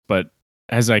but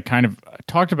as I kind of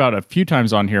talked about a few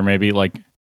times on here, maybe like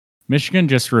Michigan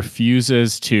just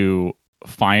refuses to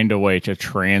find a way to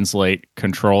translate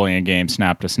controlling a game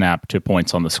snap to snap to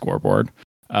points on the scoreboard.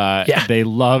 They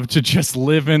love to just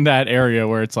live in that area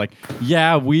where it's like,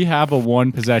 yeah, we have a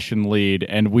 1 possession lead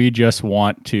and we just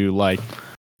want to like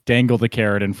dangle the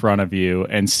carrot in front of you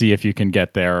and see if you can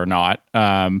get there or not.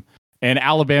 And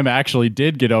Alabama actually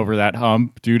did get over that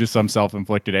hump due to some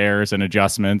self-inflicted errors and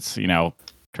adjustments. You know,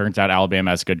 turns out Alabama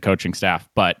has a good coaching staff,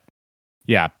 but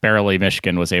yeah, barely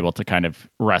Michigan was able to kind of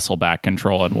wrestle back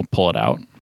control and we'll pull it out.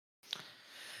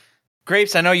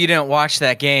 Grapes, I know you didn't watch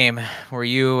that game. Were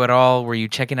you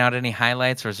checking out any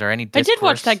highlights, or is there any discourse? I did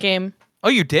watch that game. Oh,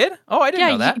 you did? Oh, I didn't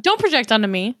know that. Don't project onto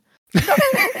me. You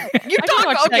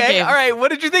talk. Okay, all right. What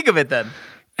did you think of it then?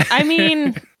 I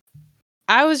mean,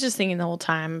 I was just thinking the whole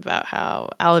time about how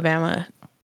Alabama...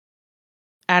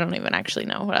 I don't even actually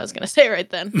know what I was going to say right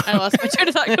then. I lost my train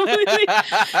of thought completely.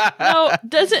 No,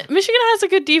 Michigan has a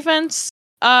good defense.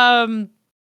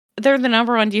 They're the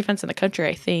number 1 defense in the country,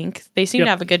 I think. They seem to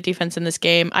have a good defense in this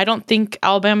game. I don't think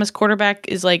Alabama's quarterback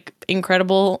is like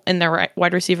incredible, and their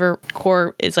wide receiver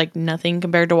core is like nothing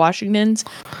compared to Washington's.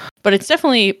 But it's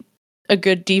definitely a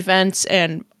good defense,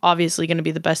 and obviously going to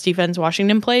be the best defense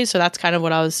Washington plays. So that's kind of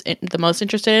what I was the most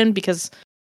interested in, because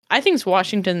I think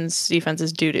Washington's defense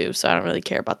is doo-doo, so I don't really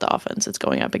care about the offense that's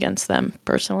going up against them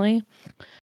personally.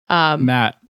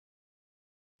 Matt,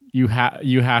 you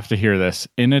have to hear this.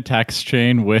 In a text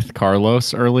chain with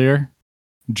Carlos earlier,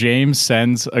 James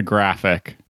sends a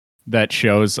graphic that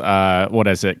shows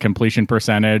completion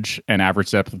percentage and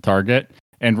average depth of target,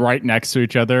 and right next to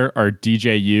each other are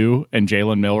DJU and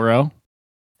Jalen Milroe.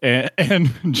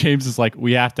 And James is like,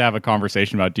 we have to have a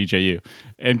conversation about DJU.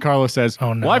 And Carlos says,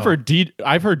 oh, no. Well, I've heard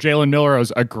Jalen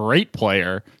Milroe's a great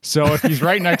player. So if he's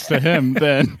right next to him,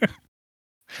 then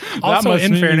also,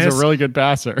 in fairness, he's a really good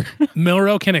passer.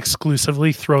 Milroe can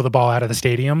exclusively throw the ball out of the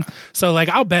stadium. So like,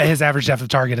 I'll bet his average depth of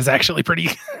target is actually pretty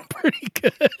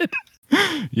good.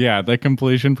 Yeah, the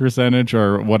completion percentage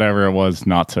or whatever it was,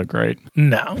 not so great.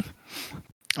 No.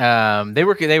 They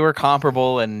were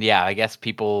comparable, and yeah, I guess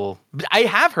people.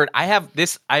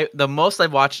 The most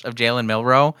I've watched of Jalen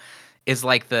Milroe is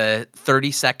like the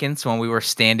 30 seconds when we were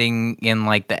standing in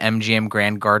like the MGM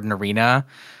Grand Garden Arena,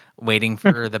 waiting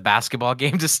for the basketball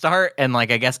game to start, and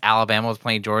like I guess Alabama was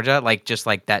playing Georgia, like just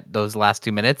like that those last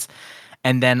 2 minutes,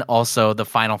 and then also the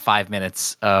final 5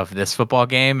 minutes of this football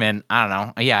game, and I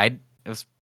don't know, yeah,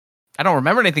 I don't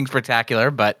remember anything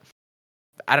spectacular, but.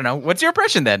 I don't know. What's your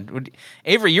impression then?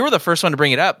 Avery, you were the first one to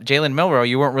bring it up. Jalen Milroe,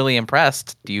 you weren't really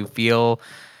impressed. Do you feel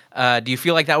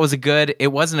like that was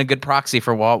it wasn't a good proxy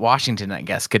for what Washington, I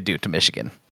guess, could do to Michigan?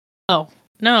 Oh,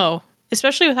 no.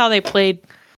 Especially with how they played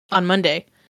on Monday.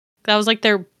 That was like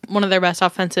one of their best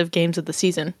offensive games of the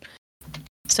season.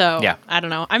 So, yeah. I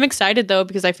don't know. I'm excited though,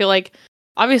 because I feel like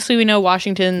obviously we know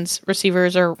Washington's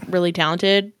receivers are really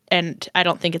talented. And I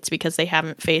don't think it's because they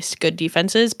haven't faced good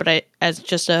defenses, but as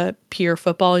just a pure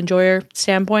football enjoyer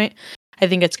standpoint, I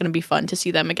think it's going to be fun to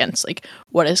see them against like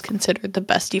what is considered the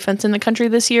best defense in the country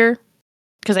this year.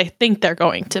 Because I think they're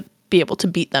going to be able to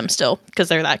beat them still, because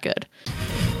they're that good.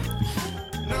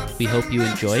 We hope you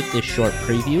enjoyed this short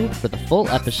preview. For the full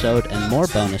episode and more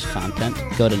bonus content,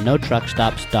 go to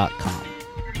notruckstops.com.